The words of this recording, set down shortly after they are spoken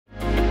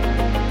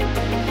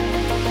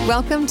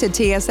Welcome to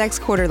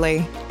TSX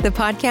Quarterly, the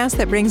podcast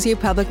that brings you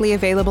publicly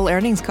available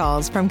earnings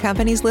calls from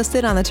companies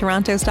listed on the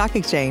Toronto Stock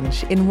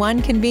Exchange in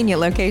one convenient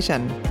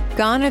location.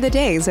 Gone are the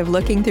days of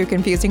looking through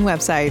confusing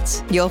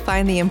websites. You'll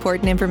find the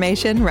important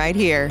information right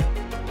here.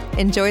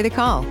 Enjoy the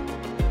call.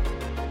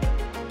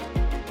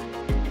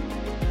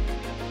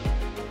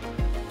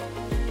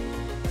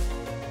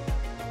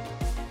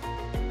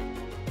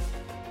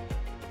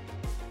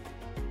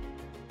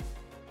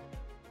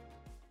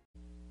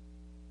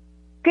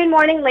 Good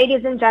morning,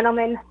 ladies and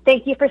gentlemen.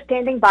 Thank you for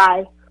standing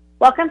by.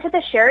 Welcome to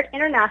the Sherritt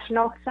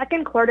International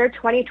Second Quarter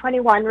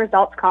 2021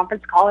 Results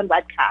Conference Call and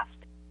Webcast.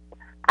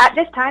 At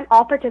this time,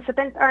 all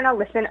participants are in a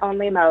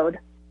listen-only mode.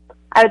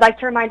 I would like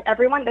to remind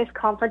everyone this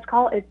conference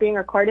call is being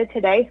recorded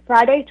today,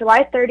 Friday,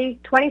 July 30,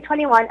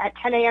 2021 at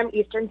 10 a.m.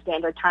 Eastern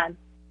Standard Time.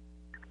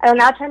 I will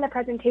now turn the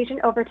presentation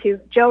over to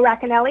Joe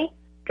Racanelli,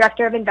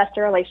 Director of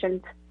Investor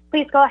Relations.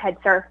 Please go ahead,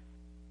 sir.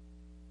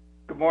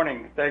 Good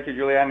morning. Thank you,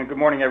 Julianne, and good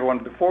morning,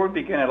 everyone. Before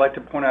we begin, I'd like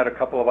to point out a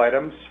couple of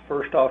items.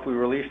 First off, we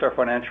released our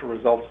financial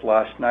results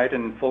last night,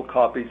 and full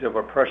copies of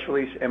our press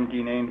release,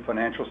 MD&A, and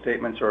financial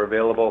statements are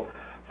available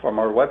from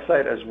our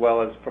website as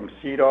well as from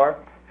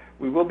SEDAR.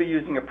 We will be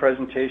using a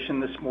presentation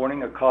this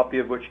morning, a copy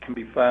of which can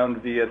be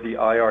found via the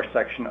IR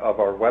section of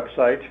our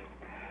website.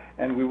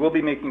 And we will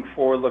be making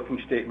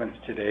forward-looking statements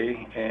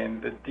today, and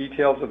the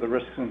details of the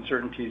risks and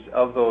uncertainties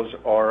of those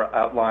are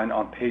outlined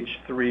on page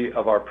 3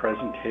 of our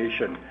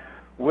presentation.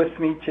 With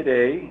me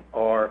today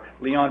are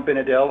Leon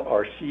Binedell,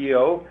 our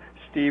CEO,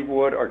 Steve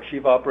Wood, our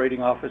Chief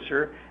Operating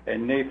Officer,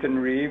 and Nathan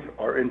Reeve,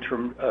 our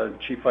Interim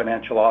Chief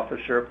Financial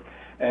Officer.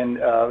 And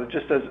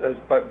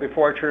but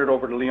before I turn it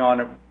over to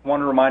Leon, I want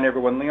to remind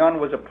everyone,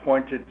 Leon was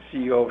appointed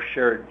CEO of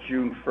Sherritt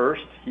June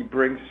 1st. He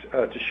brings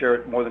to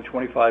Sherritt more than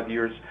 25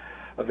 years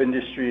of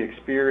industry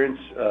experience,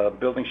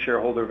 building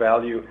shareholder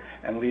value,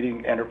 and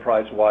leading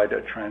enterprise-wide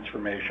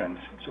transformations.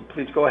 So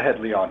please go ahead,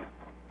 Leon.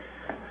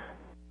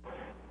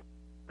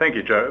 Thank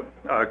you, Joe.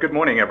 Good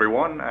morning,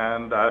 everyone,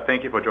 and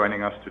thank you for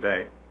joining us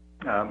today.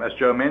 As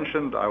Joe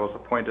mentioned, I was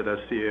appointed as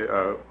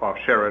CEO of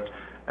Sherritt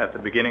at the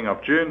beginning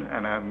of June,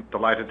 and I'm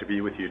delighted to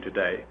be with you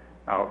today,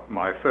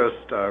 my first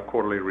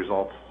quarterly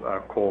results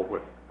call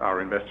with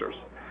our investors.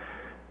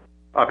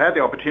 I've had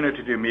the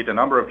opportunity to meet a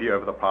number of you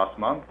over the past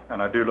month,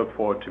 and I do look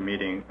forward to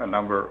meeting a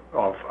number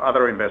of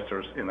other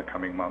investors in the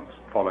coming months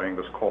following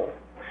this call.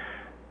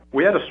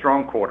 We had a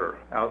strong quarter.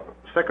 Our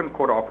second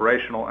quarter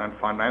operational and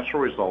financial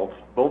results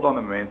build on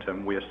the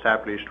momentum we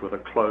established with the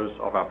close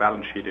of our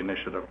balance sheet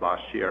initiative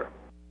last year.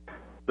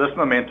 This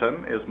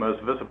momentum is most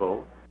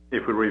visible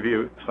if we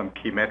review some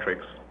key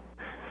metrics.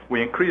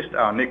 We increased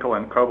our nickel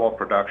and cobalt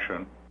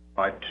production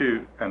by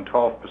 2% and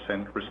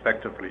 12%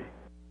 respectively,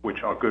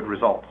 which are good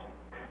results.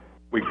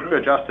 We grew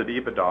adjusted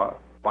EBITDA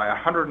by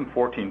 114%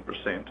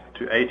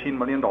 to $18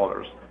 million,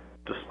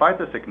 despite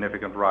the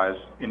significant rise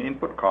in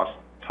input costs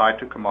tied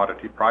to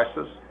commodity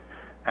prices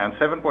and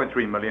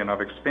 $7.3 million of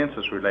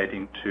expenses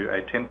relating to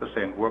a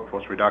 10%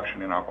 workforce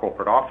reduction in our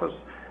corporate office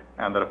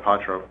and the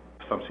departure of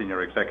some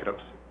senior executives.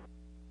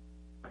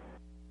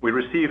 We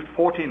received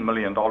 $14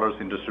 million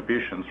in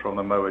distributions from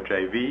the Moa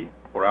JV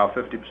for our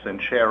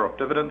 50% share of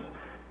dividends,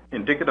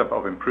 indicative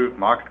of improved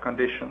market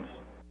conditions,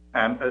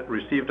 and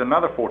received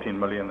another $14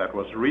 million that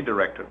was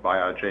redirected by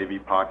our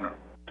JV partner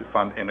to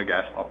fund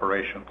Energas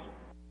operations.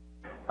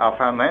 Our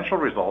financial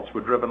results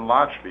were driven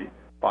largely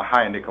by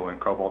higher nickel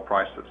and cobalt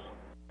prices,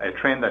 a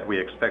trend that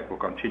we expect will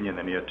continue in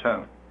the near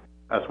term,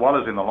 as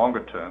well as in the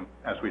longer term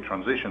as we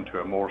transition to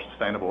a more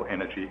sustainable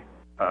energy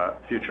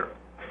future.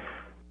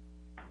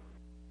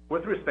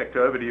 With respect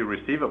to overdue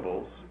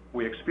receivables,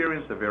 we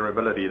experienced the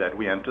variability that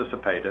we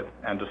anticipated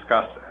and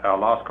discussed at our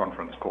last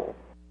conference call.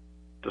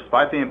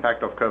 Despite the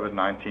impact of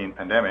COVID-19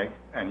 pandemic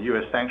and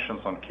U.S.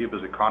 sanctions on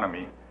Cuba's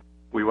economy,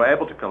 we were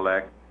able to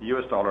collect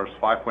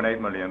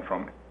 $5.8 million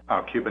from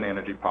our Cuban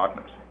energy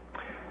partners.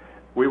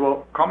 We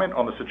will comment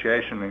on the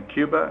situation in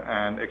Cuba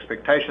and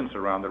expectations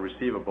around the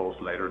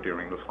receivables later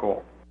during this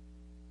call.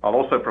 I'll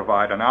also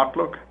provide an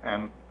outlook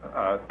and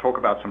talk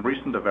about some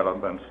recent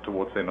developments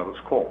towards the end of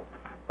this call.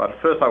 But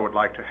first, I would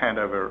like to hand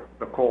over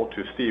the call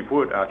to Steve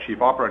Wood, our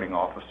Chief Operating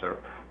Officer,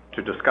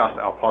 to discuss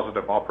our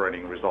positive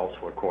operating results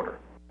for the quarter.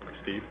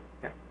 Steve?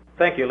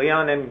 Thank you,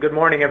 Leon, and good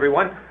morning,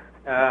 everyone.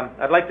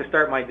 I'd like to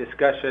start my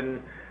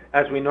discussion,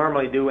 as we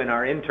normally do in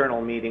our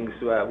internal meetings,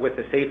 with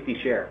the safety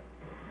share.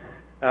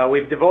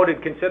 We've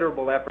devoted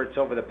considerable efforts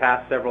over the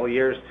past several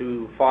years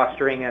to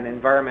fostering an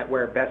environment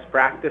where best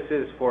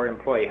practices for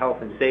employee health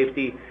and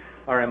safety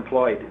are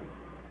employed.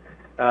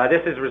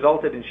 This has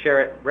resulted in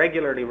Sherritt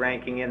regularly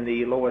ranking in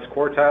the lowest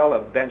quartile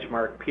of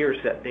benchmark peer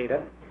set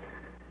data.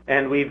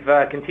 And we've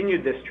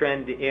continued this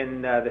trend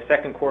in the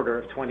second quarter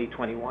of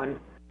 2021,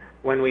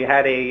 when we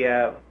had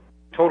a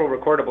total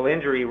recordable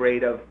injury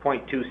rate of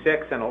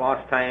 0.26 and a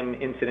lost time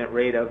incident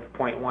rate of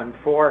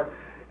 0.14,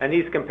 and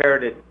these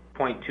compared at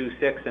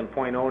 0.26 and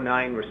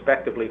 0.09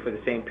 respectively for the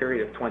same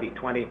period of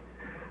 2020.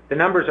 The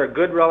numbers are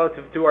good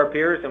relative to our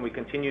peers, and we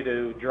continue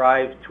to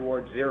drive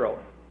towards zero.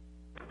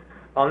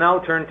 I'll now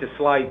turn to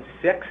slide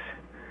 6.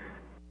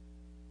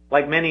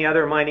 Like many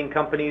other mining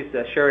companies,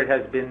 Sherritt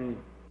has been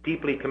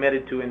deeply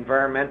committed to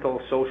environmental,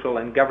 social,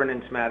 and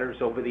governance matters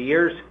over the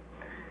years.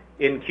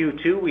 In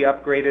Q2, we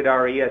upgraded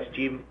our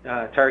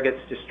ESG targets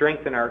to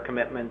strengthen our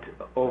commitment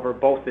over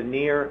both the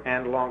near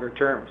and longer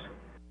terms.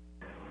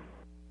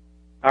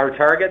 Our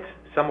targets,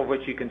 some of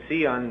which you can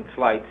see on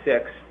slide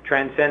 6,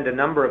 transcend a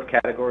number of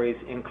categories,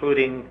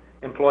 including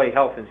employee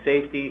health and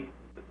safety,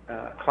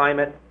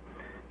 climate,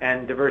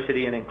 and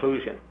diversity and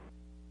inclusion.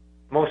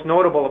 Most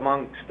notable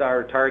amongst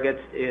our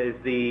targets is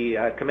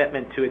the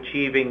commitment to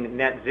achieving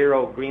net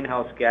zero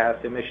greenhouse gas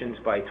emissions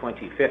by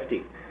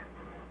 2050.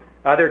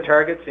 Other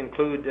targets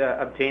include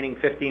obtaining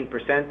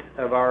 15%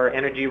 of our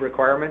energy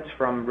requirements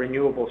from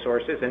renewable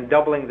sources and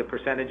doubling the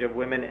percentage of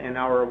women in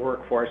our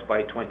workforce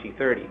by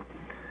 2030.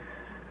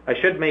 I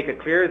should make it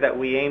clear that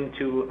we aim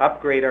to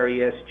upgrade our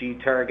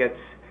ESG targets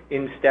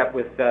in step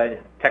with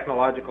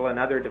technological and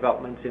other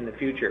developments in the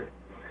future.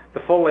 The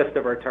full list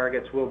of our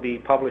targets will be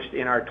published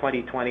in our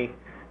 2020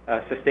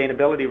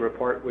 sustainability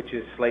report, which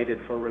is slated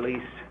for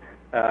release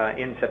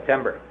in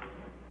September.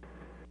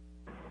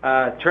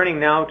 Turning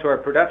now to our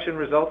production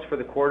results for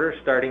the quarter,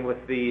 starting with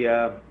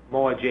the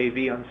Moa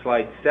JV on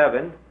slide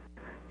 7,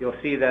 you'll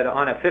see that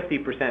on a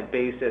 50%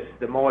 basis,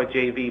 the Moa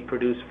JV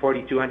produced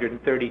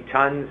 4,230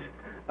 tons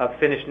of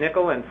finished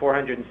nickel and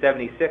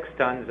 476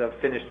 tons of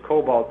finished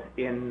cobalt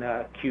in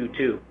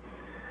Q2.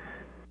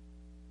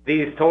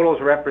 These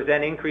totals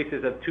represent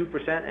increases of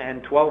 2%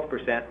 and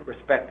 12%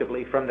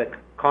 respectively from the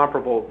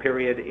comparable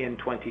period in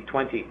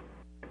 2020.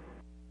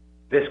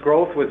 This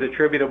growth was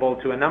attributable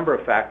to a number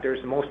of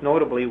factors. Most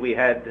notably, we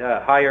had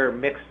higher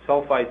mixed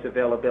sulfides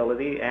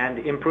availability and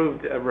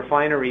improved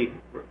refinery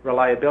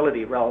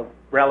reliability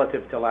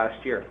relative to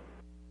last year.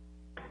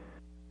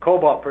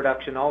 Cobalt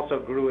production also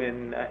grew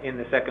in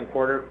the second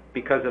quarter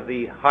because of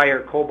the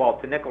higher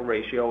cobalt to nickel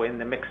ratio in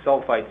the mixed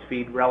sulfides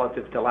feed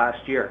relative to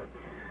last year.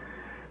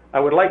 I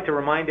would like to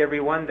remind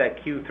everyone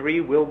that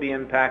Q3 will be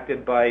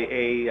impacted by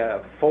a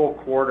full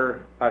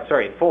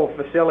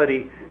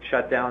facility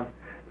shutdown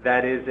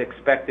that is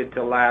expected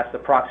to last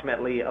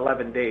approximately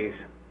 11 days.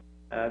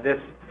 This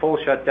full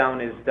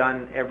shutdown is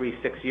done every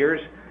 6 years,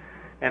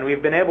 and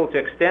we've been able to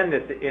extend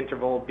this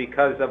interval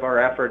because of our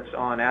efforts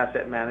on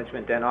asset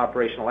management and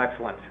operational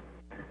excellence.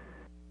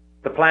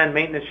 The planned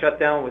maintenance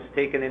shutdown was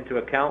taken into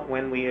account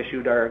when we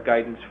issued our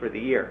guidance for the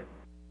year.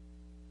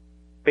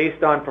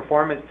 Based on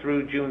performance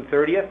through June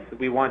 30th,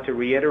 we want to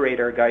reiterate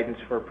our guidance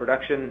for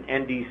production,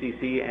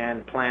 NDCC,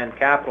 and planned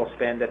capital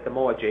spend at the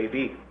Moa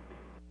JV.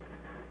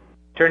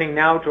 Turning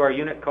now to our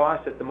unit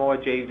costs at the Moa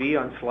JV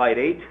on slide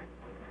 8.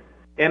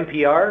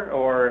 MPR,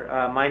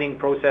 or mining,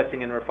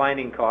 processing, and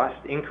refining costs,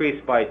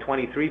 increased by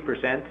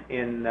 23%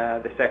 in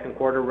the second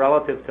quarter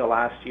relative to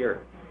last year.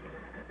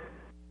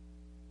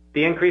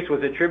 The increase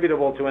was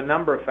attributable to a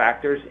number of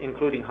factors,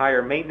 including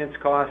higher maintenance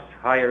costs,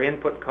 higher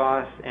input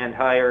costs, and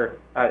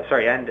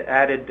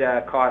added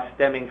costs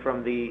stemming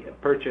from the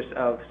purchase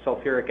of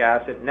sulfuric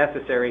acid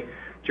necessary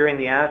during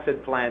the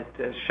acid plant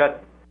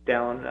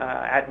shutdown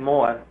at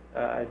Moa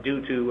due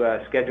to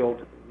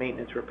scheduled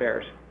maintenance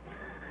repairs.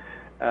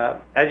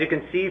 As you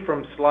can see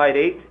from slide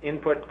 8,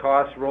 input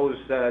costs rose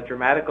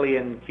dramatically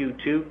in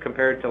Q2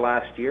 compared to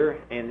last year,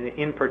 and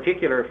in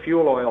particular,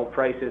 fuel oil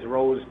prices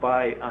rose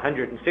by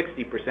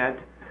 160%,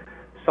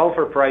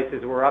 sulfur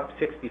prices were up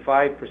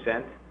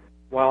 65%,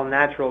 while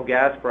natural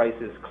gas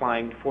prices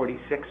climbed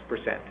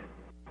 46%.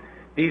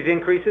 These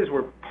increases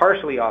were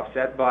partially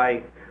offset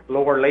by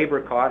lower labor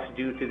costs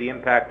due to the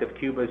impact of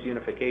Cuba's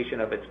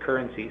unification of its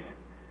currencies.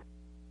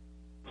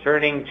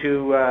 Turning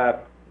to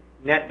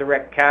net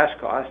direct cash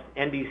cost,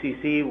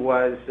 NDCC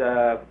was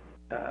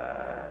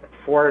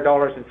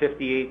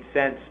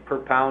 $4.58 per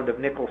pound of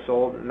nickel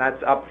sold, and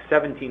that's up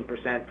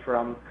 17%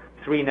 from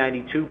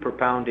 $3.92 per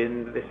pound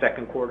in the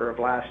second quarter of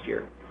last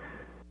year.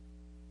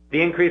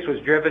 The increase was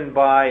driven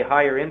by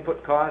higher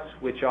input costs,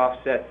 which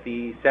offset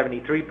the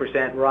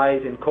 73%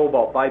 rise in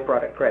cobalt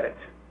byproduct credits.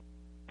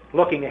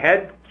 Looking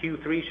ahead,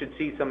 Q3 should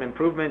see some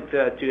improvement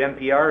to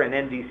MPR and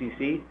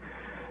NDCC,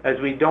 as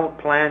we don't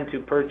plan to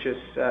purchase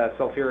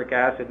sulfuric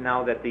acid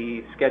now that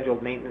the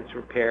scheduled maintenance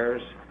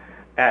repairs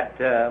at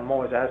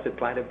Moa's acid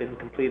plant have been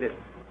completed.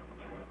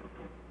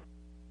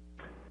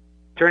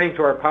 Turning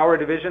to our power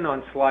division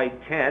on slide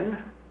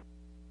 10,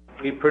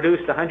 we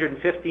produced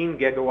 115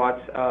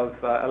 gigawatts of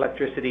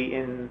electricity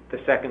in the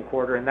second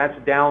quarter, and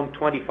that's down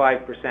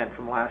 25%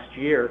 from last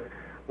year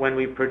when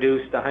we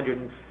produced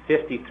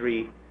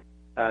 153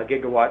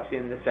 gigawatts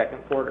in the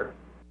second quarter.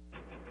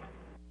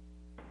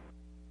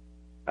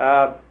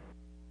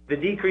 The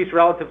decrease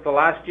relative to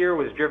last year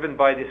was driven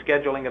by the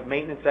scheduling of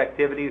maintenance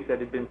activities that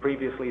had been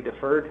previously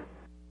deferred.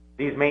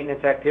 These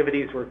maintenance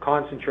activities were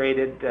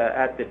concentrated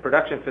at the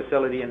production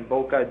facility in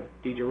Boca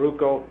de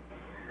Jaruco.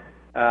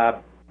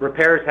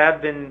 Repairs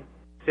have been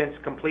since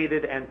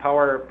completed and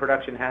power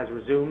production has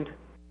resumed.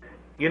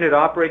 Unit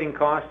operating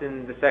costs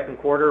in the second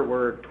quarter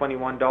were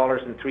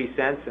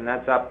 $21.03, and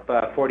that's up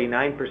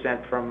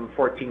 49% from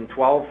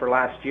 $14.12 for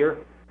last year.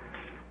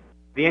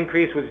 The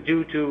increase was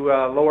due to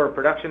lower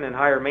production and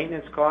higher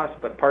maintenance costs,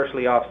 but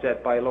partially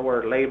offset by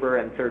lower labor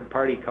and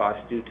third-party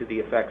costs due to the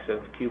effects of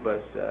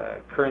Cuba's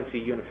currency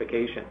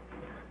unification.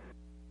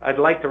 I'd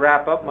like to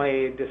wrap up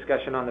my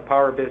discussion on the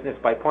power business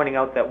by pointing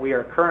out that we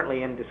are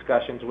currently in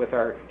discussions with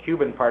our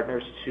Cuban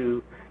partners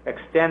to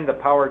extend the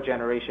power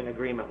generation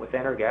agreement with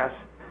Energas.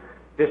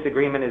 This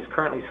agreement is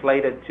currently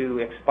slated to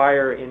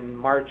expire in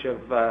March of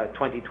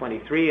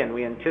 2023, and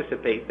we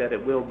anticipate that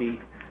it will be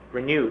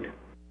renewed.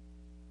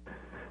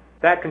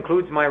 That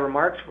concludes my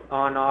remarks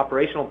on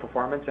operational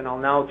performance, and I'll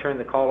now turn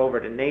the call over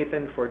to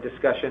Nathan for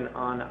discussion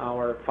on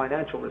our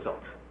financial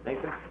results.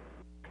 Nathan?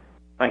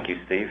 Thank you,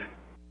 Steve,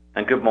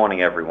 and good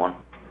morning, everyone.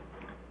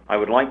 I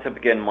would like to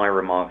begin my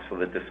remarks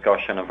with a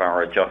discussion of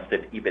our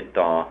adjusted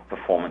EBITDA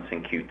performance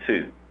in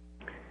Q2.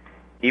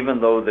 Even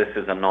though this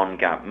is a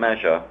non-GAAP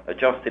measure,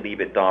 adjusted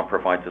EBITDA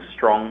provides a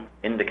strong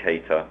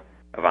indicator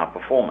of our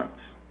performance.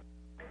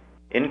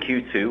 In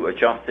Q2,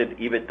 adjusted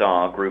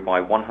EBITDA grew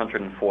by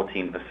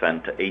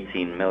 114% to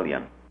 $18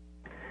 million.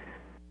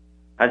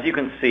 As you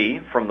can see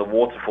from the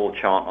waterfall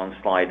chart on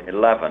slide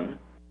 11,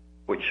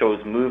 which shows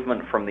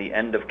movement from the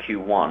end of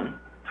Q1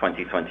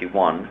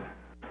 2021,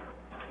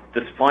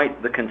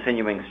 despite the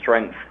continuing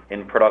strength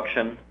in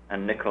production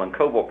and nickel and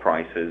cobalt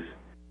prices,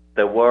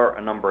 there were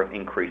a number of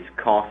increased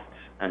costs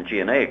and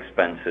G&A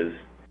expenses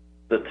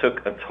that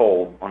took a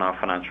toll on our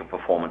financial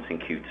performance in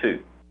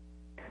Q2.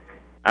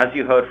 As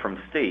you heard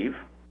from Steve,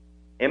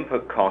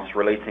 input costs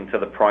relating to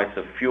the price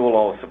of fuel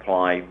oil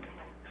supply,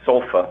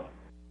 sulfur,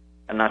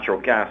 and natural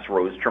gas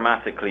rose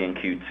dramatically in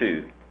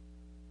Q2.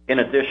 In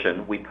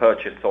addition, we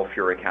purchased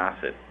sulfuric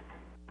acid.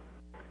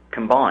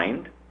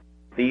 Combined,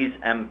 these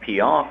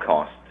MPR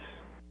costs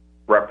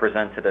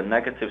represented a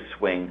negative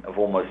swing of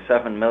almost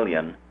 $7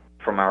 million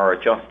from our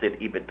adjusted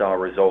EBITDA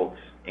results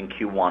in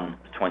Q1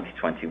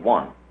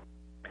 2021.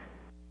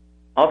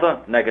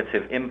 Other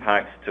negative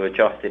impacts to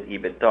adjusted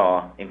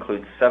EBITDA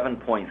include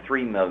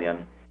 $7.3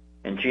 million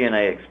in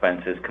G&A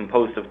expenses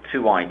composed of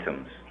two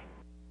items.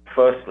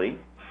 Firstly,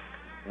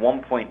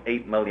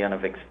 $1.8 million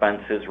of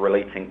expenses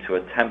relating to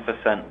a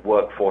 10%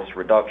 workforce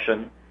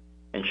reduction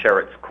in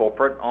Sherritt's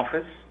corporate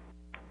office,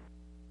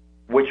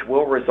 which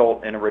will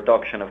result in a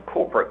reduction of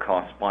corporate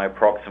costs by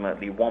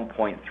approximately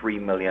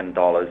 $1.3 million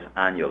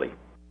annually.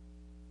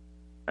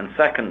 And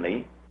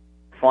secondly,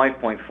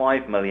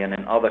 $5.5 million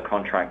in other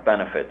contract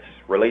benefits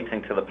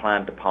relating to the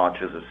planned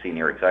departures of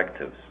senior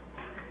executives.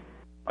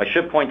 I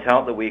should point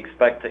out that we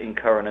expect to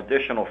incur an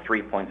additional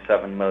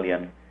 $3.7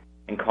 million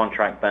in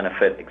contract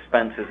benefit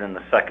expenses in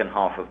the second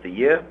half of the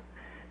year,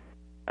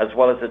 as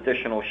well as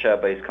additional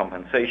share-based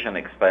compensation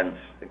expense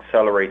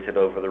accelerated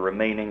over the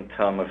remaining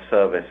term of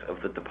service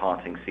of the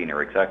departing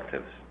senior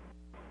executives.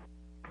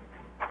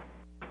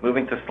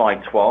 Moving to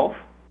slide 12.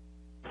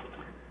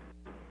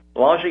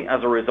 Largely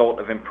as a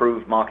result of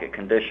improved market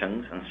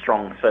conditions and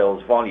strong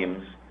sales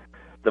volumes,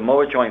 the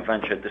Moa joint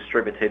venture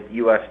distributed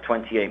US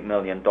 $28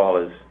 million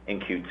in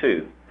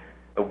Q2,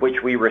 of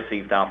which we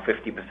received our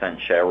 50%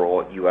 share,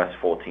 or US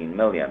 $14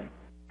 million.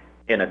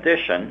 In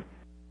addition,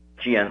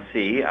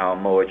 GNC, our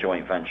Moa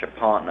joint venture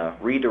partner,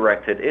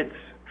 redirected its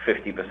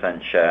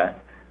 50% share,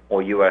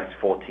 or US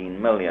 $14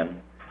 million,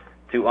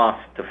 to us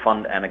to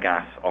fund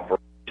Energas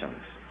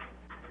operations.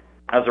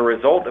 As a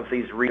result of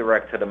these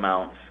redirected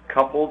amounts,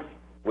 coupled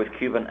with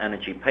Cuban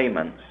energy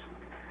payments,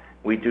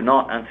 we do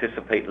not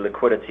anticipate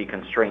liquidity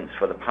constraints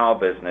for the power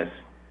business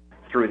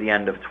through the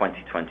end of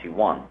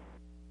 2021.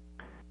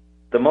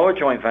 The Moa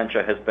joint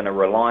venture has been a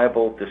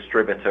reliable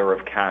distributor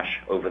of cash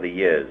over the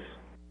years.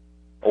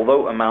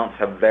 Although amounts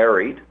have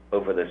varied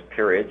over this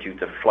period due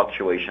to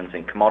fluctuations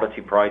in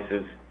commodity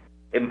prices,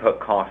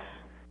 input costs,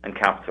 and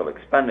capital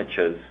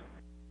expenditures,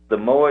 the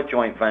Moa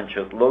joint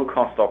venture's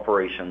low-cost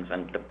operations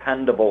and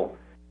dependable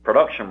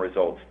production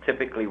results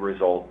typically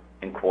result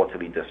in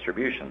quarterly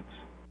distributions.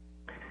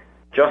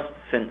 Just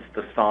since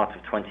the start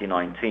of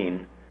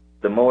 2019,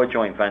 the Moa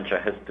joint venture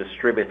has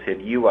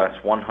distributed US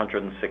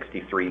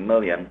 $163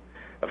 million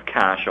of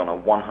cash on a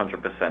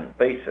 100%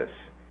 basis,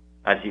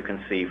 as you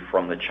can see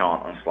from the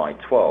chart on slide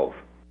 12.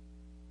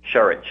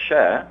 Sherritt's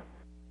share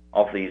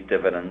of these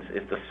dividends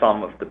is the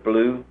sum of the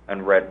blue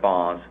and red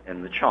bars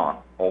in the chart,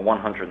 or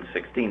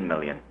 $116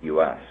 million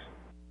US.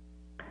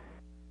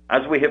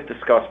 As we have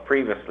discussed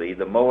previously,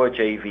 the Moa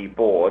JV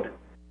board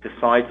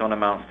decides on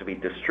amounts to be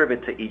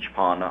distributed to each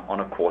partner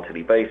on a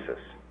quarterly basis.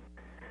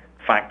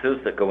 Factors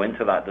that go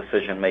into that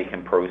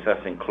decision-making process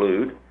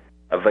include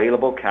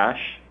available cash,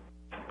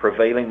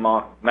 prevailing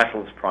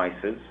metals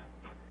prices,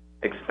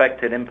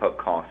 expected input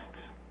costs,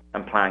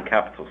 and planned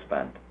capital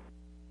spend.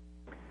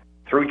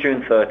 Through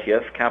June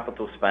 30th,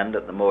 capital spend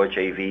at the Moa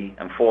JV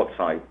and Fort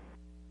site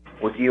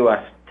was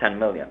US $10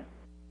 million.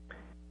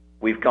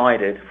 We've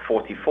guided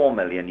 $44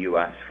 million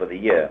US for the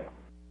year,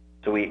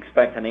 so we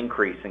expect an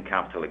increase in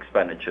capital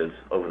expenditures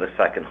over the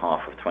second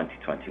half of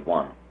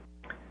 2021.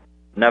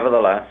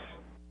 Nevertheless,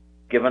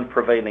 given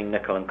prevailing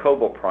nickel and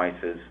cobalt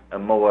prices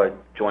and Moa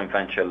joint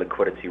venture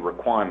liquidity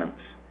requirements,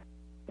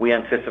 we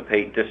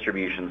anticipate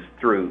distributions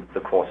through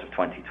the course of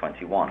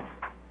 2021.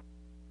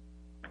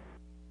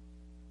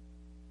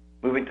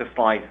 Moving to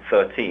slide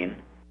 13,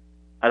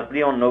 as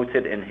Leon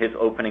noted in his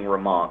opening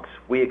remarks,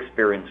 we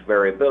experienced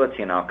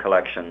variability in our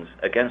collections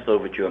against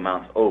overdue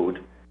amounts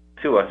owed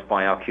to us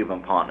by our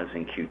Cuban partners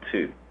in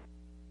Q2.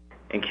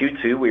 In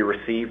Q2, we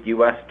received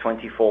US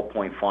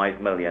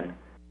 $24.5 million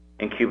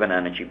in Cuban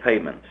energy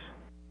payments,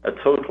 a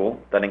total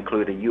that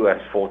included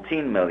US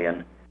 $14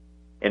 million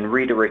in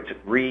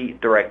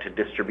redirected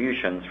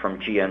distributions from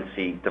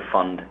GNC to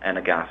fund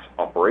Energas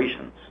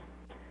operations.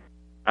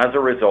 As a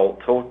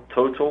result,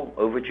 total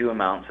overdue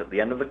amounts at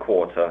the end of the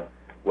quarter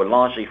were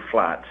largely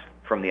flat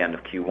from the end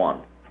of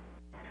Q1.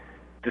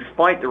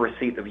 Despite the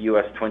receipt of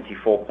US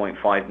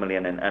 $24.5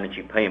 million in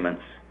energy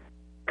payments,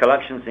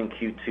 collections in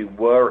Q2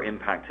 were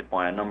impacted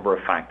by a number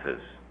of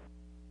factors.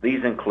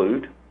 These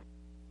include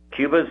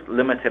Cuba's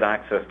limited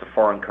access to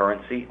foreign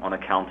currency on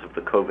account of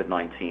the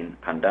COVID-19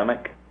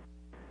 pandemic,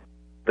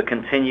 the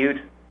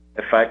continued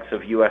effects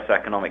of US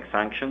economic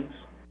sanctions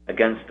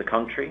against the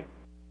country,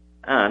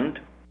 and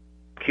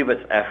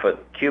Cuba's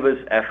efforts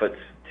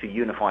to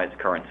unify its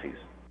currencies.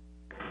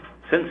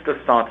 Since the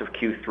start of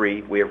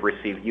Q3, we have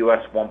received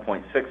US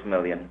 $1.6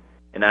 million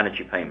in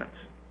energy payments.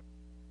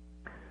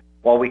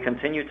 While we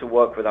continue to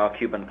work with our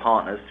Cuban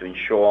partners to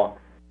ensure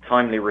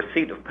timely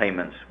receipt of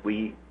payments,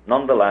 we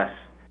nonetheless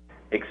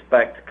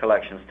expect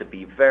collections to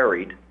be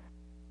varied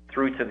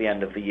through to the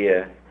end of the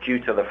year due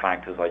to the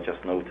factors I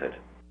just noted.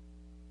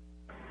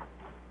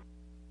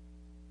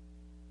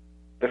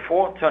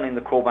 Before turning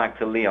the call back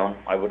to Leon,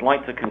 I would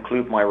like to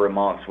conclude my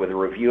remarks with a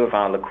review of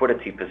our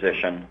liquidity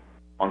position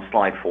on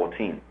slide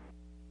 14.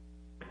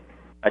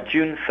 At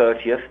June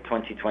 30th,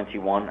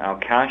 2021, our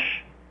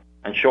cash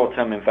and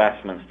short-term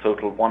investments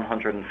totaled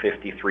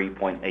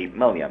 $153.8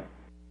 million,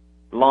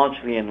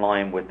 largely in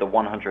line with the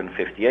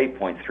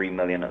 $158.3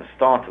 million at the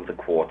start of the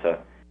quarter,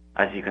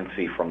 as you can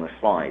see from the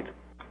slide.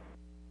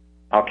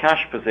 Our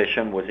cash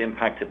position was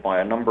impacted by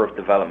a number of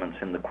developments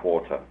in the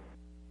quarter.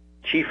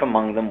 Chief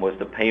among them was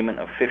the payment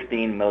of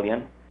 $15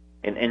 million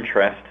in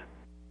interest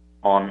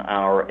on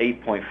our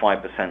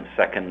 8.5%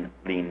 second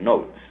lien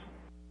notes,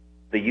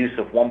 the use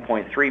of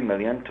 $1.3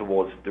 million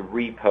towards the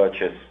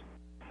repurchase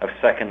of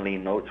second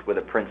lien notes with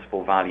a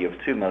principal value of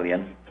 $2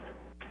 million,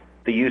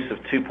 the use of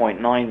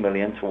 $2.9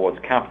 million towards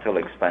capital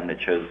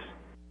expenditures,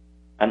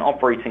 and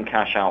operating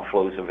cash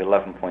outflows of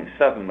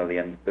 $11.7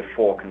 million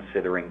before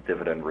considering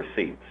dividend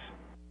receipts.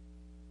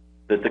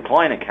 The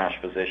decline in cash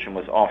position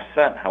was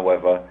offset,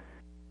 however,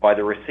 by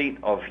the receipt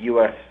of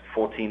US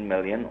 $14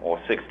 million or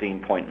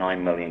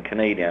 16.9 million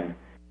Canadian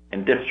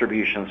in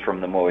distributions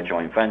from the Moa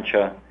joint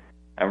venture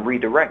and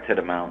redirected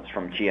amounts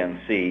from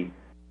GNC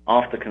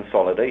after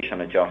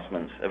consolidation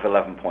adjustments of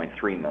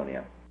 $11.3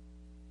 million.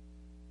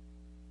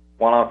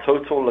 While our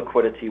total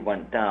liquidity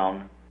went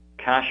down,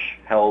 cash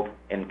held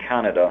in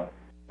Canada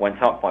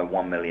went up by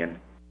 $1 million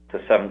to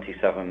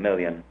 $77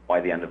 million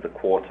by the end of the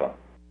quarter.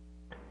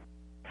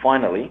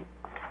 Finally,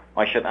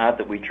 I should add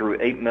that we drew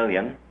 $8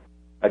 million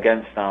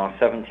against our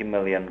 $70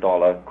 million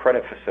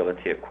credit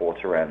facility at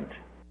quarter end.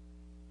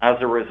 As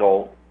a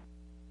result,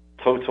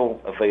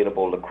 total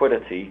available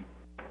liquidity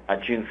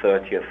at June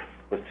 30th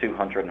was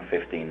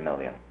 $215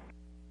 million.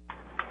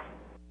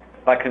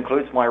 That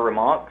concludes my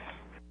remarks.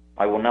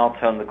 I will now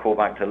turn the call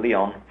back to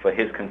Leon for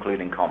his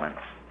concluding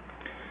comments.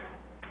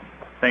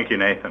 Thank you,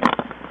 Nathan.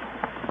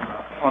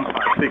 On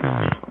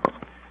slide 6,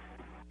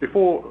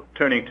 before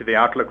turning to the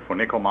outlook for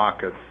nickel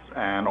markets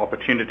and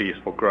opportunities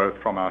for growth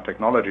from our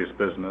technologies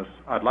business,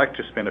 I'd like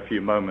to spend a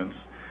few moments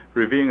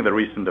reviewing the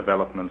recent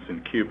developments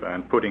in Cuba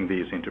and putting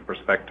these into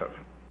perspective.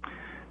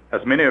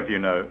 As many of you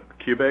know,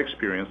 Cuba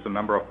experienced a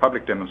number of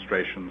public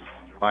demonstrations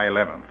on July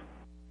 11th.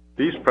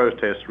 These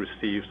protests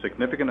received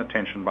significant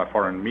attention by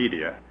foreign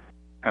media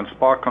and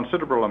sparked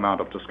considerable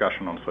amount of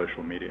discussion on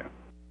social media.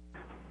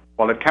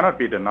 While it cannot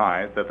be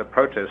denied that the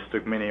protests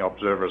took many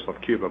observers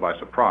of Cuba by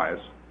surprise,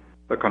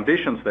 the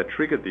conditions that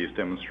triggered these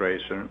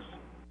demonstrations,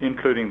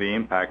 including the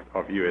impact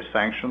of U.S.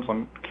 sanctions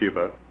on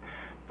Cuba,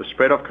 the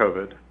spread of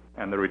COVID,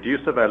 and the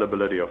reduced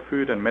availability of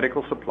food and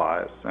medical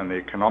supplies, and the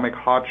economic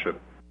hardship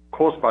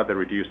caused by the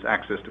reduced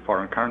access to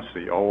foreign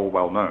currency are all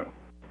well known.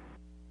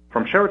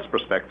 From Sherritt's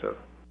perspective,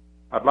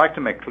 I'd like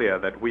to make clear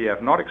that we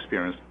have not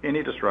experienced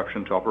any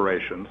disruption to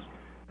operations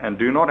and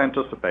do not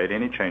anticipate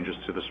any changes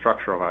to the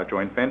structure of our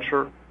joint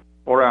venture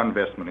or our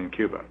investment in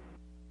Cuba.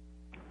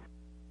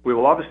 We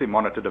will obviously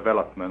monitor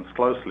developments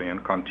closely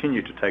and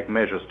continue to take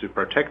measures to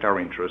protect our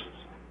interests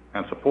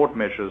and support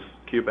measures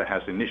Cuba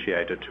has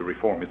initiated to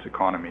reform its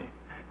economy,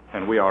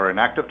 and we are in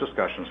active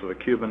discussions with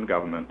the Cuban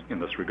government in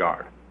this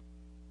regard.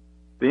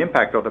 The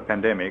impact of the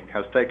pandemic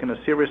has taken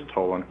a serious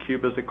toll on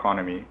Cuba's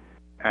economy,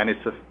 and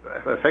it's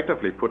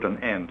effectively put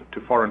an end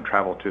to foreign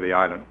travel to the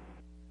island.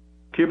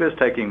 Cuba is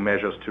taking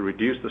measures to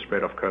reduce the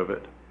spread of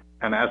COVID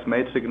and has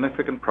made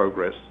significant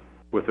progress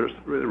with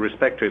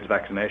respect to its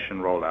vaccination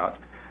rollout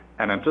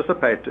and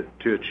anticipates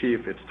to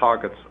achieve its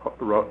targeted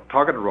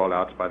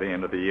rollouts by the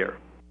end of the year.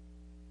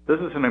 This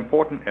is an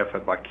important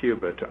effort by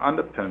Cuba to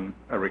underpin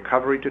a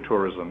recovery to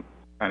tourism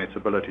and its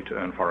ability to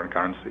earn foreign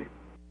currency.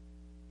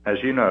 As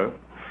you know,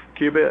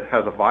 Cuba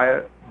has a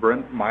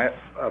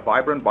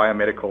vibrant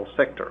biomedical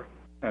sector,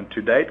 and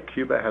to date,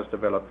 Cuba has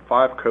developed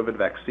 5 COVID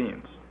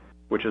vaccines,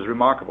 which is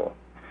remarkable,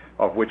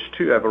 of which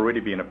 2 have already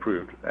been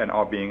approved and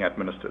are being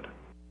administered.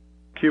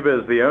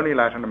 Cuba is the only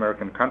Latin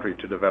American country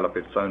to develop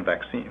its own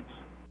vaccines,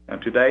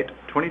 and to date,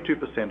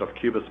 22% of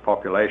Cuba's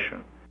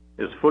population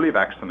is fully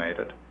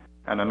vaccinated,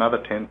 and another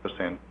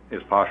 10%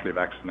 is partially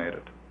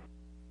vaccinated.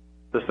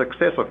 The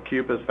success of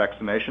Cuba's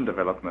vaccination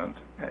development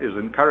is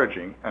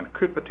encouraging and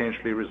could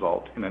potentially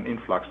result in an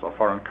influx of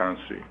foreign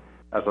currency,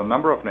 as a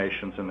number of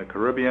nations in the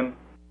Caribbean,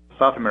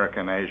 South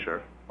America, and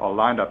Asia are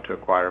lined up to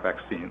acquire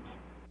vaccines,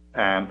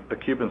 and the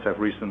Cubans have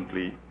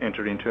recently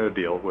entered into a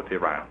deal with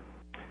Iran.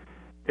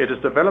 It is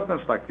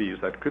developments like these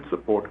that could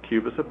support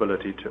Cuba's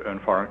ability to earn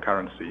foreign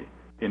currency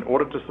in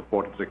order to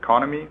support its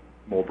economy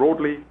more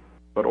broadly,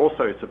 but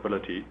also its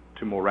ability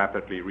to more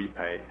rapidly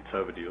repay its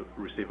overdue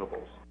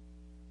receivables.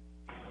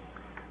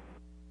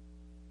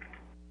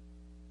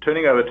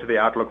 Turning over to the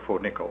outlook for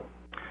nickel.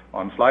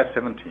 On slide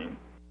 17,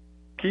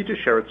 key to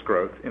Sherritt's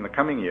growth in the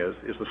coming years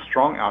is a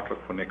strong outlook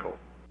for nickel.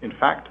 In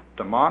fact,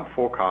 demand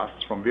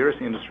forecasts from various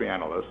industry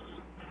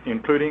analysts,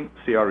 including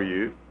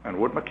CRU and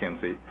Wood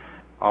Mackenzie,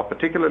 are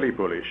particularly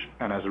bullish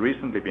and has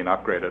recently been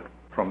upgraded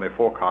from their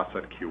forecasts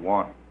at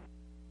Q1.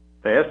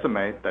 They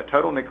estimate that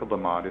total nickel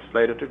demand is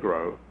slated to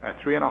grow at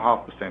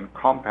 3.5%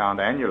 compound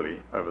annually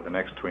over the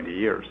next 20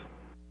 years.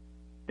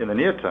 In the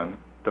near term,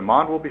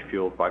 demand will be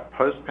fueled by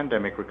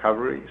post-pandemic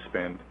recovery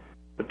spend,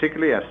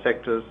 particularly as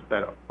sectors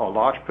that are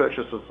large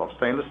purchasers of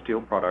stainless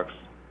steel products,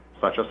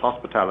 such as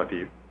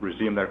hospitality,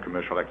 resume their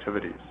commercial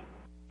activities.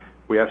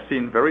 We have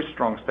seen very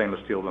strong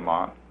stainless steel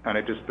demand, and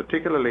it is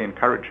particularly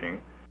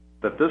encouraging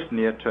that this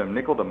near-term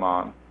nickel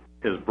demand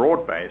is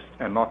broad-based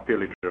and not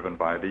purely driven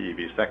by the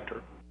EV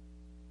sector.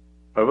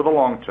 Over the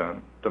long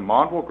term,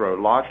 demand will grow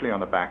largely on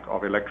the back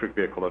of electric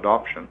vehicle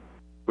adoption,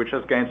 which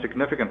has gained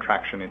significant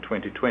traction in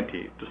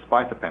 2020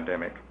 despite the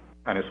pandemic,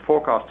 and is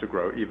forecast to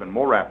grow even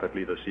more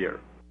rapidly this year.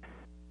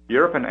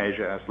 Europe and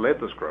Asia has led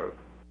this growth,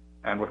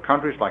 and with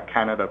countries like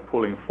Canada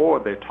pulling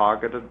forward their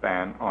targeted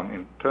ban on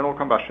internal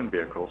combustion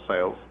vehicle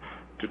sales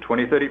to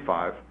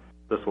 2035,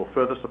 this will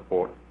further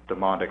support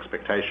demand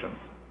expectations.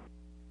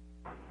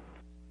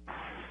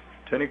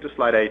 Turning to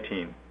slide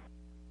 18.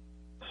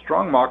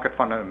 Strong market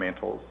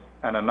fundamentals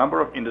and a number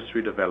of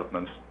industry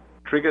developments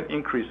triggered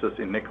increases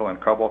in nickel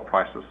and cobalt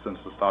prices since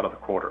the start of the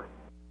quarter.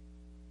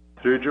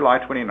 Through July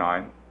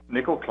 29,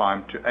 nickel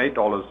climbed to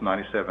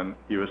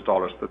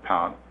 $8.97 per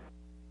pound,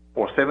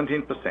 or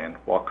 17%,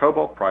 while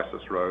cobalt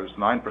prices rose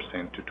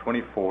 9% to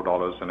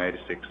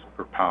 $24.86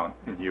 per pound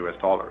in US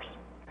dollars,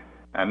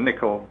 and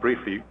nickel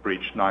briefly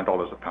breached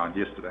 $9 a pound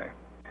yesterday.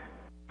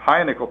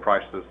 Higher nickel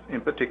prices,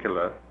 in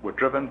particular, were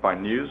driven by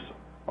news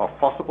of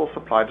possible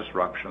supply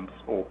disruptions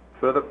or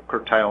further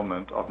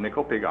curtailment of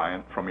nickel pig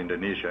iron from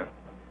Indonesia,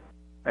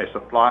 a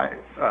supply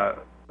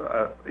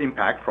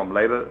impact from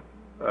labor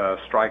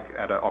strike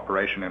at an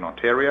operation in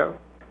Ontario,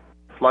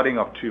 flooding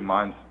of 2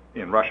 mines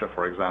in Russia,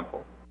 for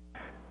example.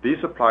 These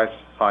supply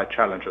side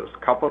challenges,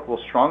 coupled with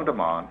strong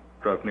demand,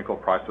 drove nickel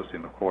prices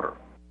in the quarter.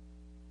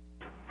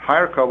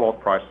 Higher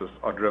cobalt prices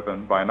are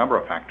driven by a number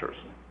of factors,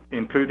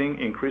 including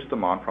increased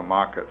demand from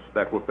markets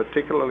that were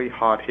particularly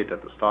hard hit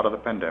at the start of the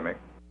pandemic,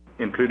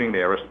 including the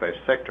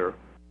aerospace sector,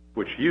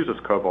 which uses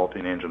cobalt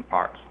in engine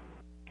parts.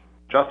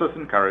 Just as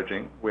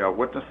encouraging, we are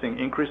witnessing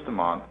increased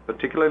demand,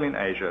 particularly in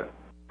Asia,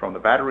 from the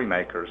battery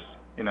makers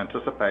in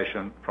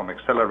anticipation from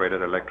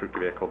accelerated electric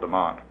vehicle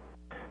demand.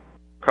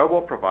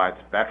 Cobalt provides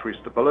battery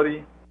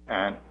stability,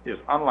 and is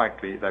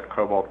unlikely that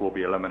cobalt will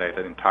be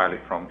eliminated entirely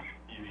from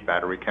EV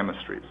battery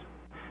chemistries.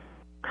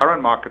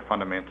 Current market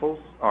fundamentals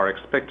are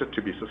expected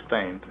to be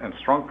sustained, and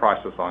strong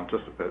prices are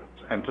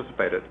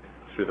anticipated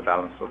through the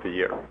balance of the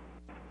year.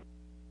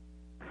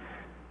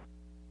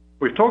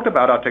 We've talked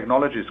about our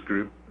technologies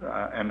group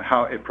and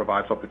how it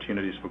provides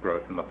opportunities for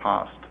growth in the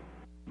past.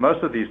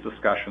 Most of these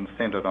discussions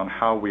centered on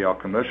how we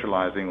are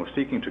commercializing or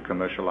seeking to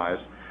commercialize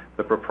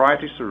the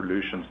proprietary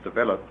solutions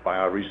developed by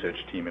our research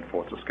team in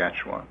Fort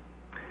Saskatchewan.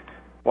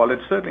 While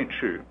it's certainly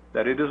true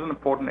that it is an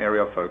important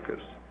area of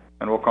focus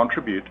and will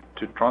contribute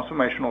to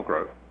transformational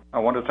growth, I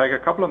want to take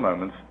a couple of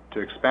moments to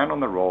expand on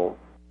the role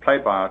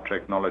played by our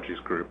technologies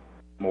group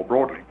more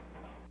broadly.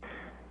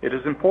 It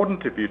is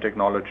important to view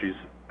technologies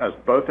as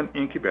both an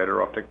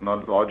incubator of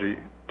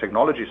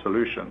technology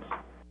solutions,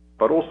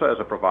 but also as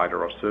a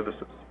provider of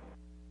services.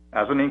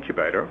 As an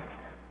incubator,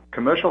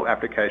 commercial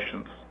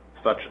applications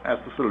such as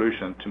the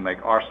solution to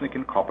make arsenic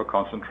and copper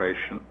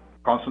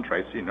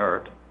concentrates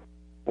inert,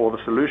 or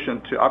the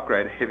solution to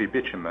upgrade heavy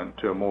bitumen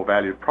to a more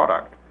valued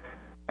product,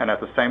 and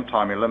at the same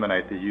time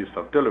eliminate the use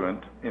of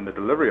diluent in the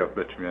delivery of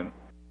bitumen,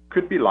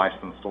 could be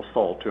licensed or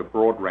sold to a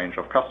broad range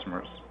of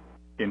customers,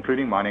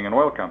 including mining and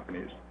oil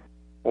companies,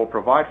 or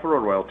provide for a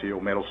royalty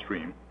or metal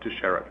stream to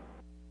Sherritt.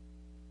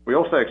 We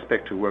also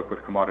expect to work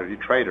with commodity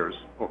traders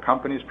or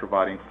companies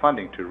providing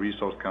funding to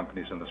resource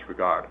companies in this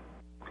regard.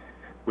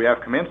 We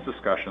have commenced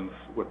discussions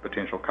with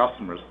potential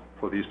customers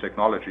for these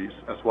technologies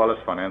as well as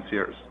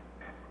financiers.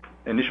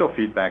 Initial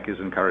feedback is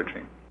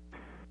encouraging.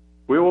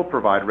 We will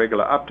provide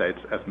regular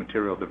updates as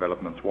material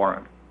developments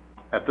warrant.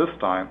 At this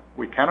time,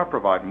 we cannot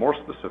provide more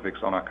specifics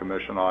on our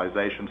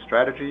commercialization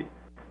strategy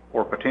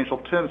or potential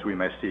terms we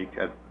may seek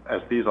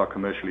as these are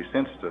commercially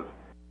sensitive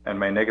and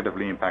may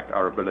negatively impact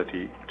our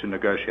ability to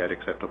negotiate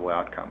acceptable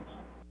outcomes.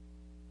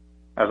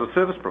 As a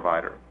service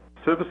provider,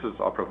 services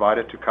are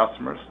provided to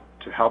customers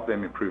to help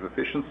them improve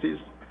efficiencies,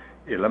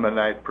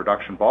 eliminate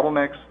production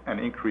bottlenecks, and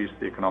increase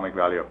the economic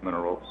value of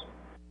minerals.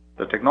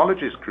 The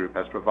Technologies Group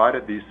has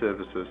provided these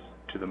services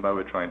to the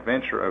Moa joint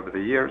venture over the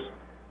years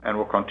and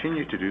will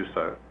continue to do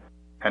so,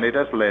 and it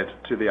has led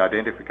to the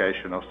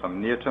identification of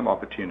some near-term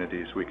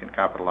opportunities we can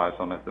capitalize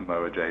on at the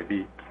Moa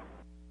JV.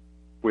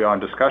 We are in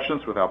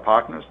discussions with our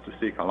partners to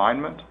seek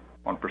alignment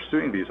on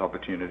pursuing these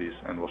opportunities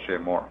and will share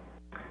more.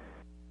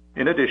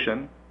 In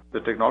addition,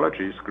 the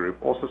Technologies Group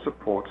also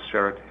supports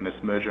Sherritt in its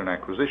merger and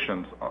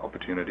acquisitions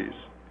opportunities.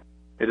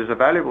 It is a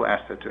valuable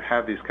asset to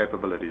have these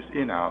capabilities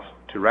in-house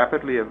to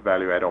rapidly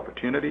evaluate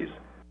opportunities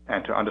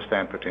and to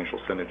understand potential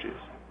synergies.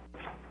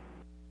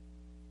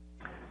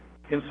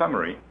 In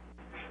summary,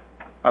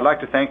 I'd like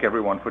to thank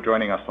everyone for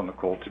joining us on the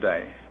call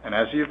today. And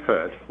as you've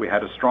heard, we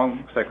had a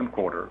strong second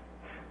quarter.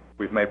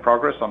 We've made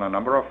progress on a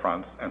number of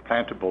fronts and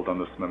plan to build on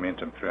this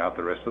momentum throughout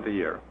the rest of the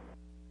year.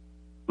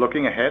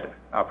 Looking ahead,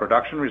 our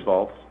production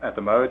results at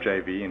the Moa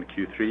JV in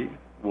Q3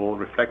 will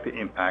reflect the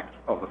impact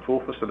of the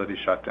full facility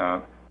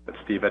shutdown that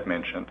Steve had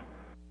mentioned,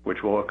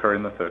 which will occur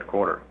in the third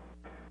quarter.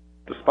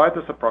 Despite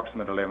this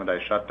approximate 11-day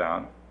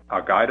shutdown,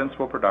 our guidance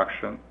for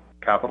production,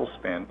 capital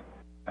spend,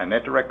 and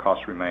net direct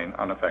costs remain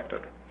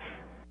unaffected.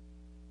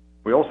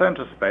 We also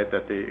anticipate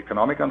that the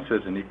economic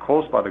uncertainty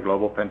caused by the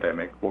global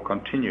pandemic will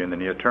continue in the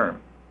near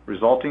term,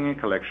 resulting in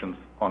collections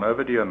on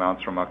overdue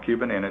amounts from our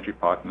Cuban energy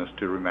partners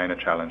to remain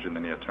a challenge in the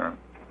near term.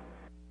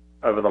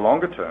 Over the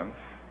longer term,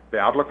 the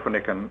outlook for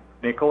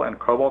nickel and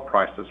cobalt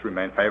prices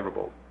remain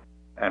favorable,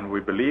 and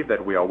we believe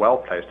that we are well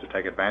placed to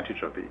take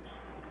advantage of these.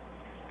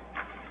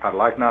 I'd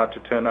like now to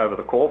turn over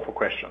the call for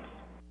questions.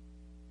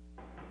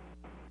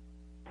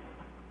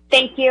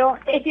 Thank you.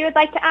 If you would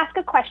like to ask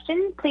a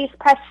question, please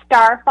press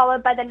star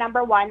followed by the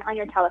number 1 on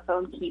your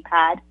telephone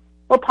keypad.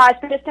 We'll pause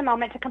for just a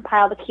moment to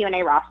compile the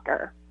Q&A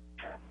roster.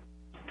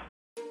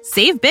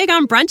 Save big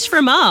on brunch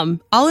for mom,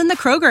 all in the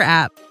Kroger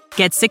app.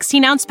 Get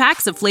 16-ounce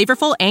packs of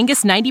flavorful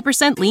Angus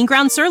 90% lean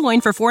ground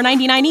sirloin for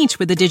 $4.99 each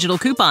with a digital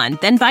coupon.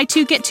 Then buy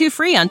 2, get 2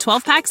 free on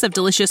 12 packs of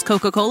delicious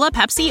Coca-Cola,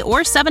 Pepsi,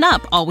 or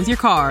 7-Up, all with your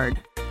card.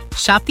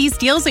 Shop these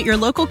deals at your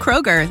local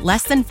Kroger,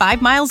 less than 5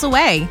 miles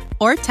away.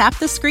 Or tap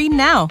the screen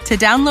now to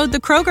download the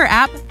Kroger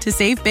app to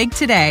save big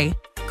today.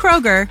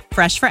 Kroger,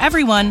 fresh for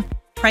everyone.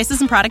 Prices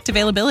and product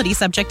availability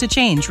subject to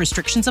change.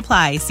 Restrictions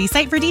apply. See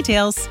site for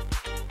details.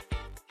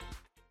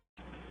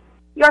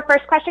 Your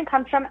first question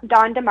comes from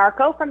Don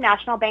DeMarco from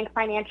National Bank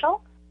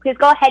Financial. Please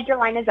go ahead. Your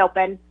line is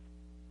open.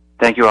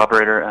 Thank you,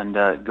 operator, and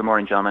good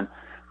morning, gentlemen.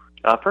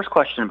 First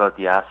question about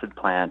the acid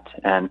plant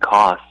and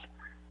costs.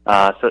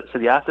 So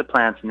the acid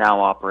plant's now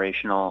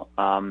operational,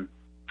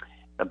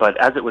 but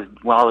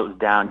while it was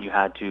down, you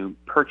had to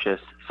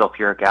purchase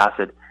sulfuric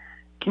acid.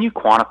 Can you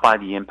quantify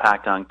the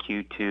impact on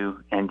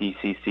Q2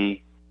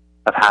 NDCC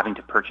of having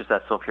to purchase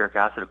that sulfuric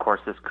acid? Of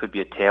course, this could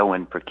be a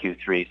tailwind for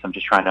Q3, so I'm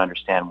just trying to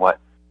understand what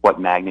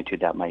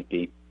magnitude that might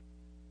be.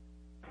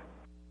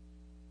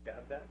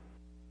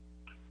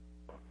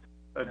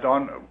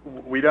 Don,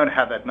 we don't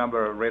have that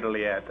number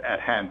readily at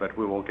hand, but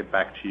we will get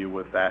back to you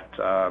with that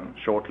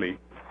shortly.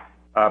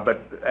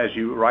 But as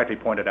you rightly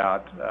pointed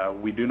out,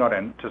 we do not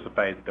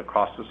anticipate the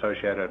costs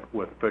associated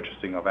with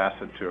purchasing of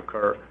acid to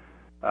occur,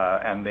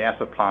 and the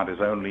acid plant is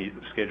only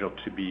scheduled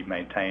to be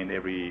maintained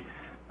every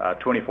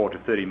 24 to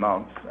 30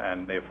 months,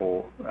 and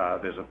therefore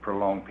there's a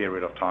prolonged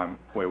period of time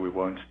where we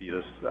won't see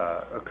this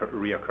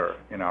reoccur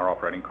in our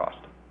operating cost.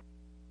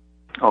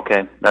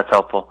 Okay, that's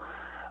helpful.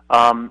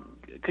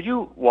 Could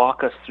you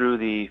walk us through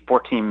the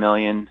 $14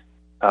 million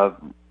of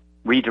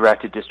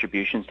redirected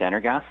distributions to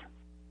Energas?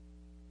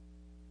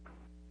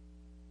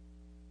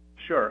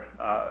 Sure.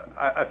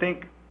 I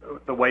think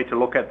the way to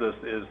look at this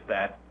is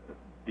that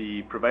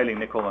the prevailing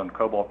nickel and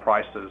cobalt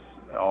prices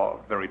are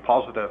very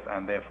positive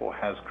and therefore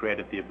has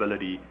created the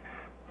ability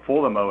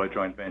for the Moa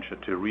joint venture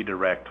to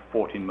redirect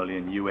 $14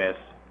 million US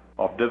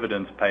of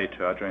dividends paid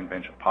to our joint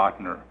venture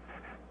partner.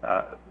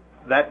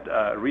 That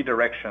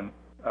redirection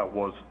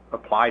was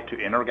applied to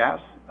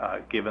Energas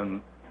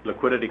given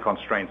liquidity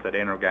constraints that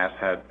Energas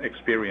had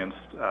experienced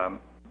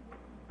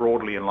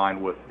broadly in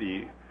line with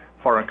the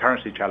foreign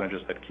currency challenges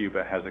that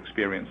Cuba has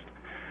experienced.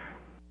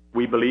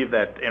 We believe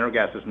that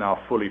Energas is now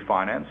fully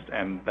financed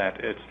and that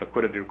its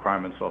liquidity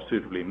requirements are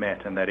suitably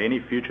met, and that any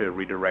future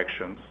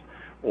redirections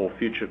or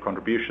future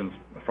contributions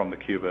from the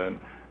Cuban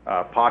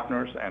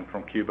partners and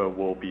from Cuba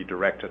will be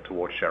directed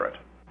towards Sherritt.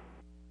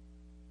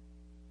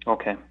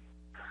 Okay,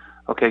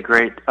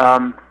 great.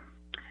 So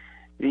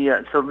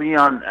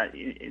Leon,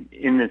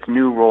 in its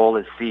new role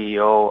as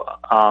CEO,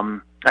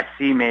 I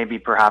see maybe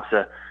perhaps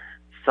a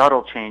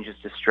subtle changes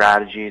to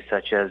strategy,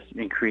 such as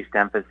increased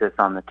emphasis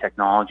on the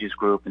Technologies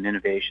Group and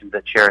innovations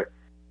at Sherritt.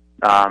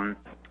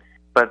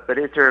 But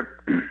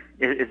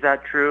is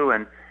that true?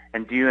 And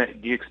And do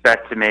you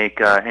expect to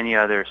make any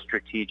other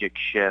strategic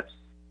shifts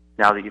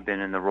now that you've been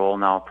in the role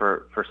now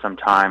for some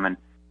time, and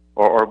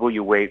or will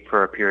you wait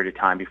for a period of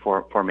time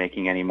before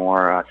making any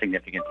more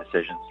significant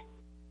decisions?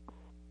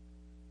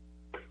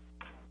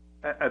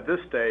 At this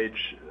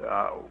stage,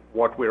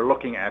 what we're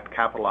looking at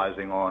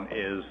capitalizing on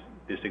is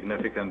the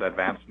significant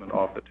advancement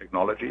of the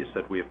technologies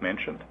that we have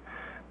mentioned.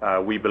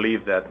 We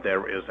believe that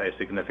there is a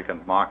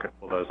significant market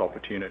for those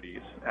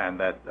opportunities, and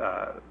that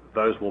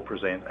those will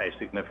present a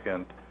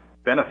significant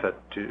benefit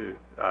to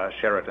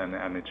Sherritt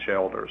and its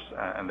shareholders,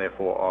 and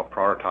therefore are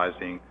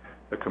prioritizing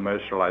the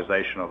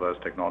commercialization of those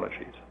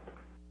technologies.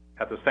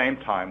 At the same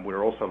time,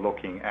 we're also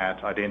looking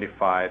at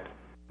identified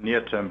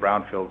near-term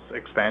brownfields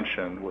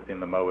expansion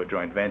within the Moa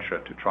joint venture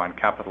to try and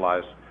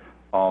capitalize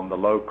on the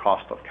low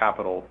cost of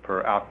capital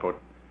per output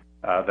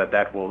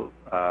that will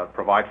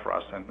provide for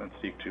us, and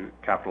seek to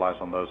capitalize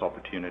on those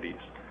opportunities.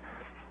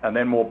 And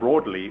then more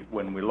broadly,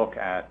 when we look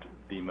at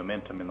the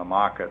momentum in the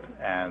market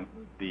and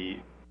the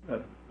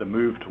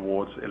move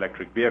towards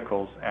electric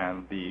vehicles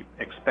and the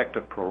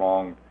expected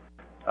prolonged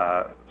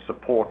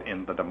support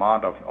in the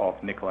demand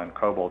of nickel and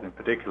cobalt in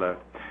particular,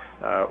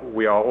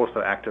 we are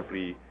also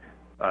actively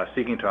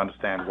seeking to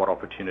understand what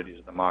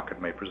opportunities the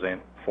market may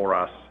present for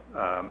us,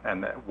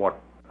 and what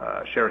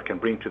Sherritt can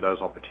bring to those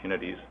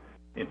opportunities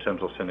in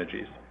terms of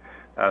synergies.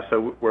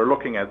 So we're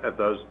looking at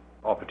those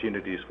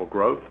opportunities for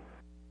growth.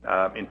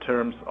 In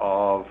terms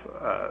of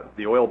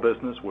the oil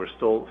business, we're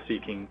still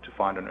seeking to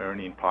find an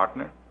earning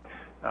partner,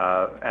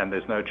 and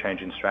there's no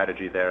change in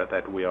strategy there,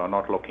 that we are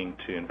not looking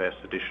to invest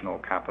additional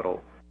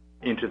capital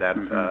into that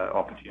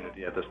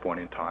opportunity at this point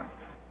in time.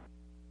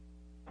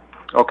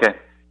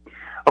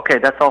 Okay,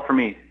 that's all for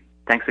me.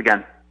 Thanks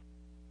again.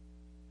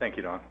 Thank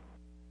you, Don.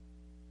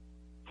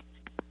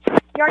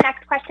 Your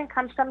next question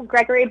comes from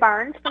Gregory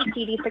Barnes from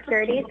TD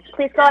Securities.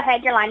 Please go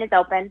ahead. Your line is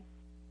open.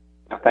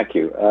 Thank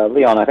you.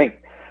 Leon, I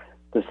think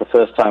this is the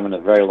first time in a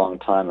very long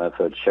time I've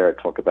heard Sherritt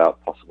talk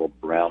about possible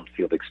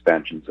brownfield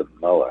expansions of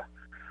Moa.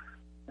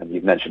 And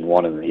you've mentioned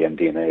one in the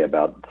MD&A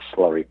about the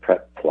slurry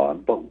prep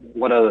plant. But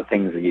what other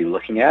things are you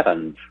looking at,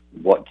 and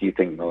what do you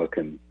think Moa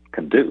can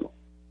do?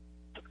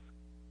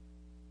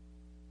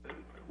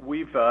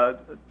 We've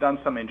done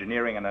some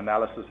engineering and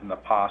analysis in the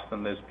past,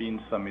 and there's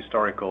been some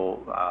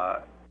historical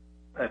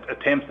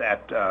attempts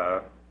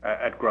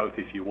at growth,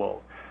 if you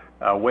will.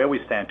 Where we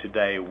stand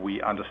today,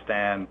 we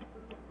understand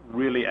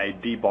really a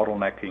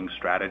debottlenecking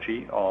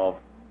strategy of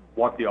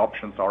what the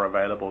options are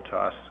available to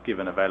us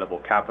given available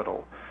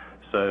capital.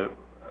 So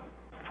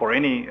for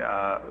any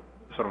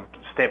sort of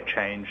step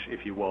change,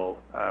 if you will,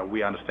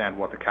 we understand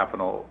what the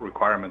capital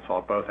requirements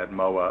are, both at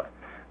Moa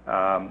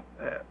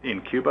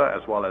in Cuba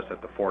as well as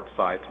at the Fort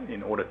site,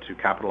 in order to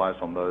capitalize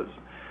on those.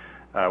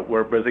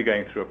 We're busy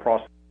going through a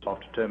process of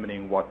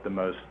determining what the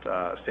most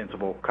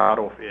sensible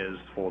cutoff is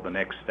for the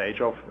next stage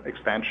of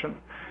expansion.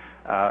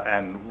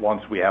 And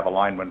once we have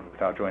alignment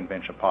with our joint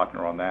venture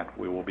partner on that,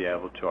 we will be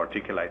able to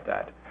articulate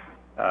that.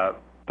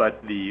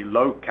 But the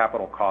low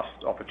capital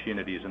cost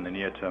opportunities in the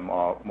near term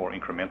are more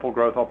incremental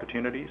growth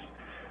opportunities.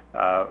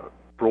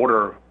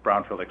 Broader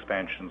brownfield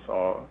expansions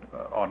are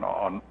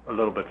on a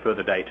little bit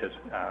further dated,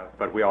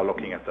 but we are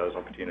looking at those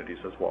opportunities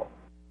as well.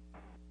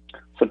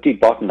 So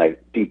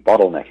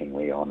debottlenecking,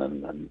 Leon,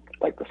 and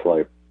like the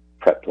slow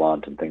prep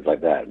plant and things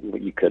like that,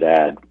 you could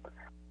add,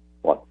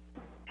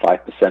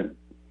 5%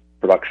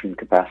 production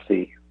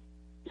capacity,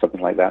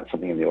 something like that,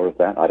 something in the order of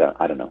that?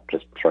 I don't know,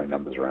 just throwing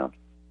numbers around.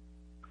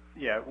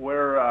 Yeah,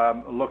 we're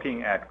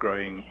looking at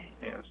growing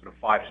sort of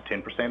 5 to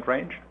 10%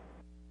 range.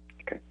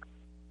 Okay.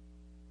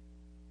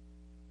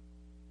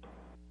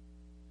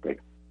 Great.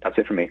 That's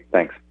it for me.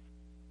 Thanks.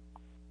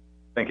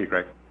 Thank you,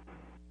 Greg.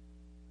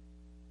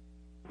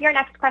 Your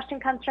next question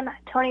comes from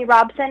Tony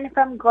Robson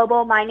from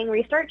Global Mining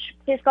Research.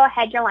 Please go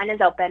ahead. Your line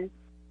is open.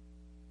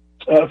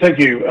 Thank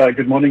you.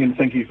 Good morning, and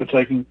thank you for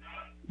taking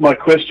my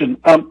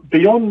question.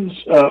 Beyond,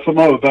 for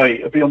Moa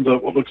Bay, beyond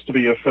what looks to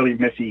be a fairly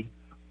messy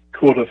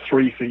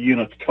Q3 for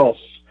unit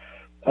costs,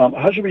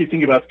 how should we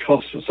think about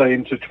costs, say,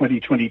 into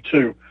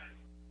 2022?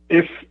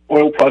 If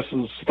oil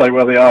prices stay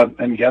where they are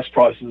and gas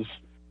prices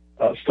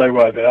stay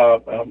where they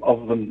are,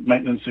 other than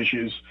maintenance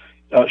issues,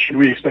 should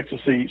we expect to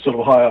see sort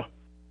of higher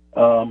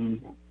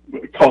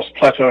cost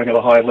plateauing at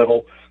a higher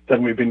level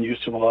than we've been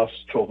used to in the last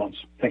 12 months?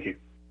 Thank you.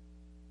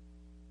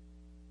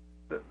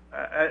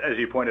 As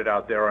you pointed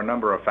out, there are a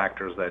number of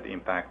factors that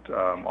impact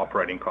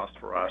operating costs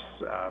for us,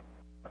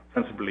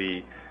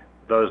 principally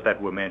those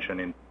that were mentioned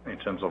in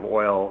terms of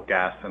oil,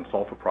 gas, and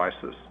sulfur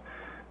prices.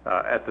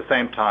 At the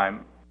same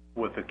time,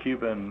 with the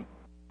Cuban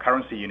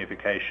currency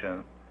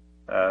unification,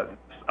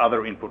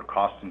 other input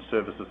costs and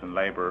services and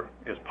labor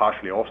is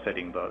partially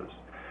offsetting those.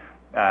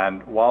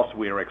 And whilst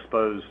we are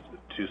exposed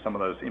to some of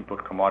those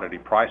input commodity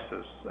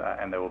prices,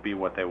 and they will be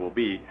what they will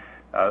be,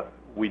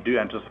 we do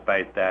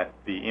anticipate that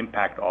the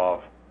impact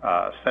of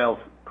sales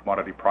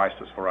commodity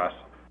prices for us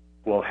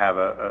will have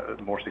a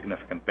more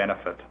significant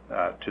benefit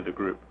to the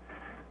group.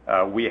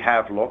 We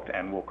have looked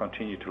and will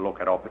continue to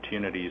look at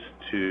opportunities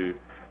to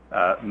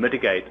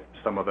mitigate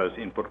some of those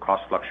input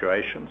cost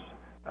fluctuations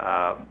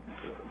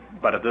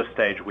But at this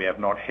stage, we have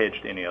not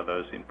hedged any of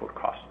those input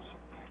costs.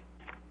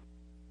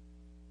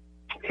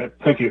 Okay,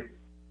 thank you.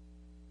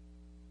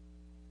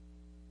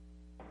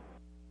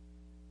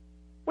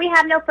 We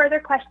have no further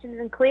questions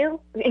in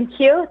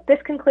queue. This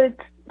concludes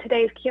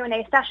today's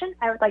Q&A session.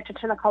 I would like to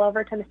turn the call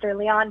over to Mr.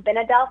 Leon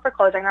Binedell for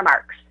closing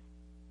remarks.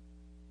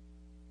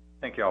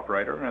 Thank you,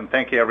 operator, and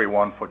thank you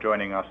everyone for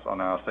joining us on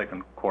our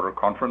second quarter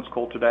conference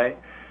call today.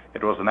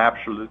 It was an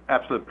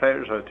absolute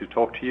pleasure to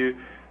talk to you,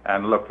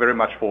 and look very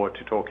much forward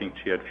to talking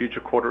to you at future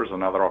quarters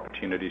and other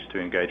opportunities to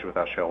engage with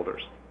our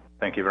shareholders.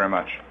 Thank you very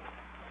much.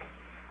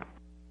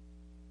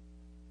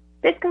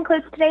 This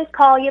concludes today's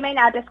call. You may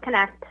now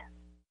disconnect.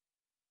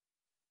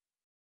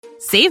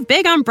 Save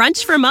big on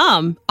brunch for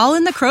mom, all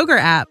in the Kroger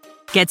app.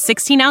 Get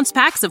 16-ounce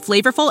packs of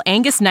flavorful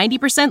Angus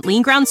 90%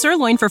 lean ground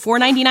sirloin for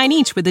 $4.99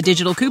 each with a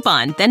digital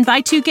coupon. Then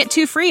buy 2, get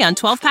 2 free on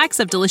 12 packs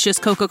of delicious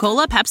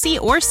Coca-Cola, Pepsi,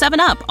 or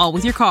 7-Up, all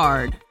with your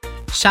card.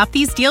 Shop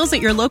these deals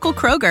at your local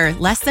Kroger,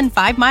 less than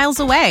 5 miles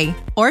away.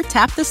 Or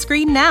tap the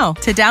screen now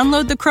to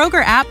download the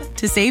Kroger app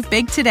to save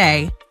big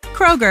today.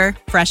 Kroger,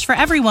 fresh for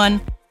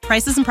everyone.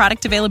 Prices and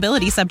product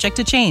availability subject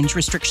to change.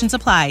 Restrictions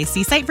apply.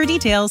 See site for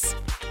details.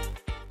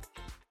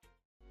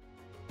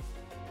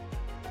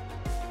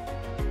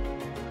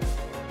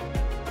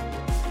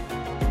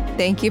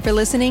 Thank you for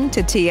listening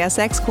to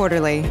TSX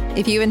Quarterly.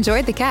 If you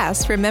enjoyed the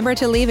cast, remember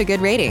to leave a good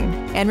rating.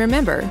 And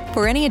remember,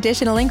 for any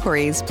additional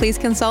inquiries, please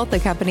consult the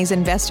company's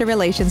investor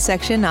relations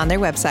section on their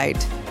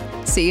website.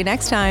 See you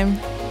next time.